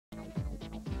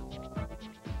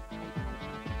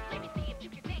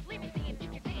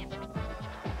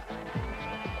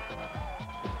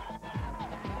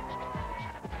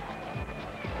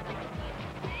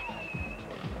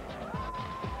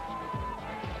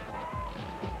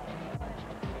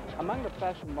Among the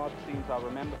fashion mod scenes I'll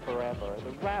remember forever are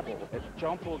the rabble at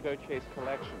Jean-Paul Gaultier's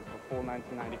collection for fall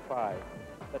 1995.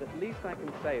 But at least I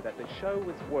can say that the show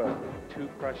was worth 2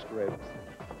 crushed ribs.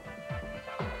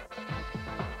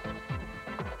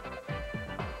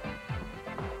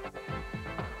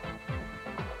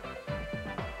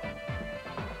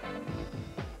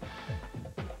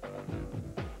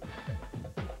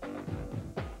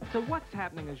 So what's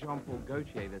happening at Jean-Paul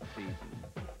Gaultier this season?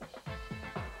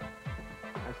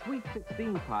 A sweet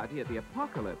 16 party at the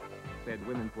apocalypse, said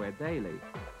Women's Wear Daily.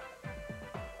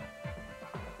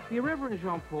 The irreverent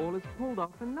Jean-Paul has pulled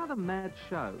off another mad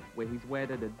show where he's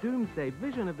wedded a doomsday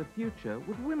vision of the future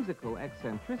with whimsical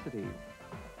eccentricities.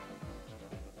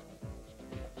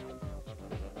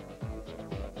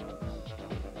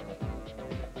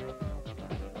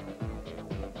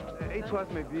 It was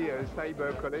maybe a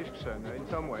cyber collection in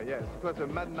some way, yes. It was a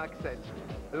Mad Max set.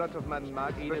 A lot of Mad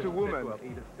Max, but a woman.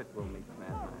 Edith Sitwell meets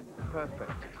Mad Max.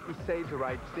 Perfect. He said the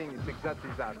right thing. It's exactly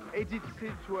that. Edith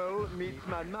Sitwell meets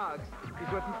Mad Max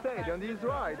is what he said, and he's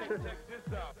right.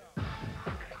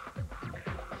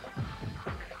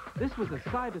 This was a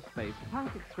cyberspace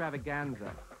punk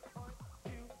extravaganza,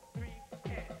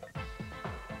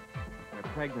 where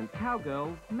pregnant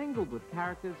cowgirls mingled with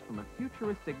characters from a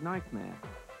futuristic nightmare.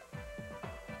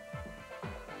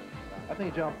 I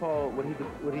think Jean-Paul, what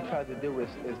he tried to do is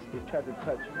he tried to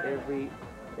touch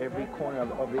every corner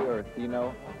of the earth, you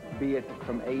know, be it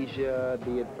from Asia,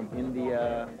 be it from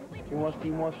India. He wants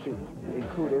to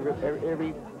include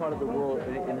every part of the world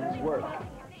in his work.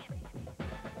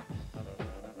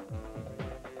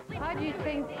 How do you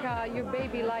think your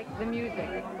baby likes the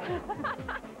music?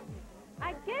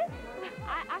 I guess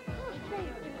I can't say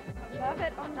if he loved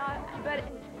it or not, but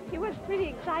he was pretty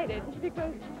excited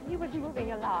because he was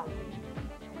moving a lot.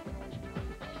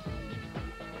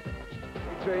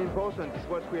 It's very important. It's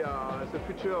what we are, the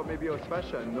future maybe of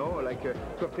fashion, no? Like to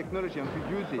have technology and to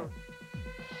use it.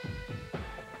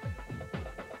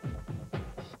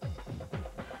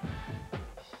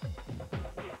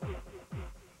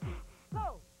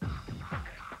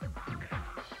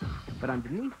 But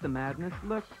underneath the madness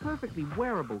lurked perfectly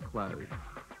wearable clothes.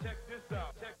 Check this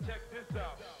out. Check this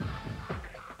out.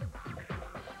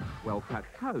 Well-cut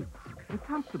coats and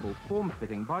comfortable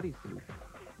form-fitting bodysuits.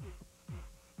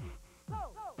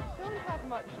 I don't have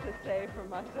much to say for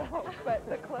myself, but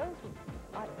the clothes,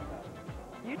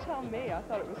 you tell me, I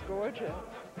thought it was gorgeous.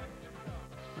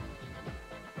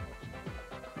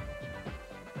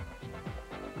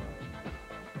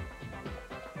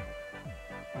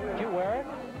 Would you wear it?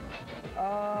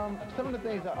 Some of the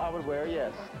things I would wear,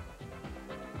 yes.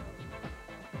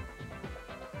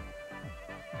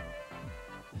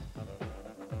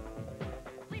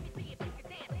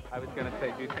 I was going to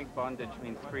say, do you think bondage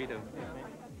means freedom?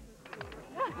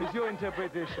 It's your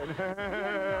interpretation.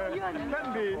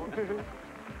 Can be.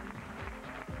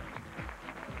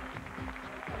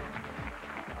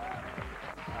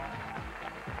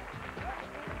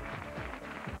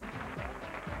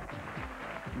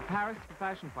 In Paris for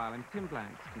Fashion File, I'm Tim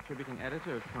Blanks, contributing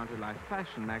editor of Counter Life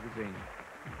Fashion magazine.